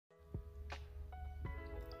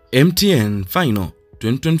MTN Final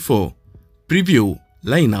 2024 Preview,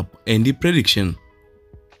 Lineup and the Prediction.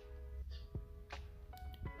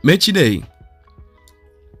 Match Day: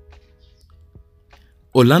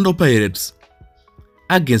 Orlando Pirates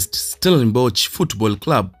against Stellenbosch Football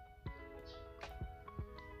Club.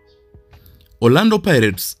 Orlando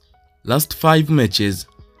Pirates last 5 matches: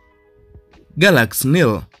 Galaxy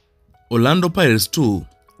 0, Orlando Pirates 2,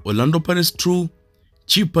 Orlando Pirates 2,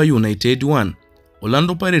 Chippa United 1,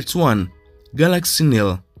 Orlando Pirates 1, Galaxy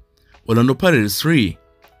 0, Orlando Pirates 3,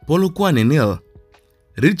 Polokwane 0,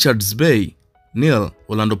 Richards Bay 0,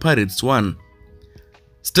 Orlando Pirates 1.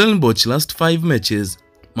 Stellenbosch last 5 matches: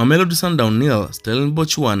 Mamelodi Sundowns 0,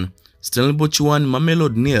 Stellenbosch 1, Stellenbosch 1,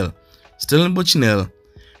 Mamelodi 0, Stellenbosch 0,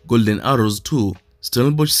 Golden Arrows 2,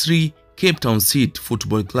 Stellenbosch 3, Cape Town City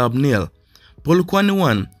Football Club 0, Polokwane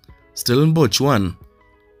 1, Stellenbosch 1.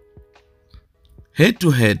 Head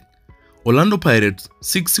to head: Orlando Pirates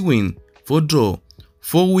 6 win, 4 draw,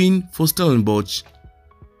 4 win for Stellenbosch.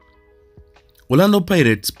 Orlando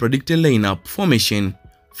Pirates predicted lineup formation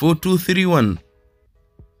 4-2-3-1.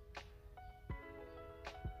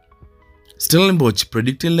 Stellenbosch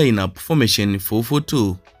predicted lineup formation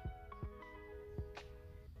 4-4-2.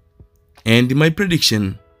 And my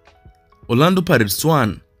prediction: Orlando Pirates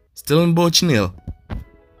 1, Stellenbosch 0.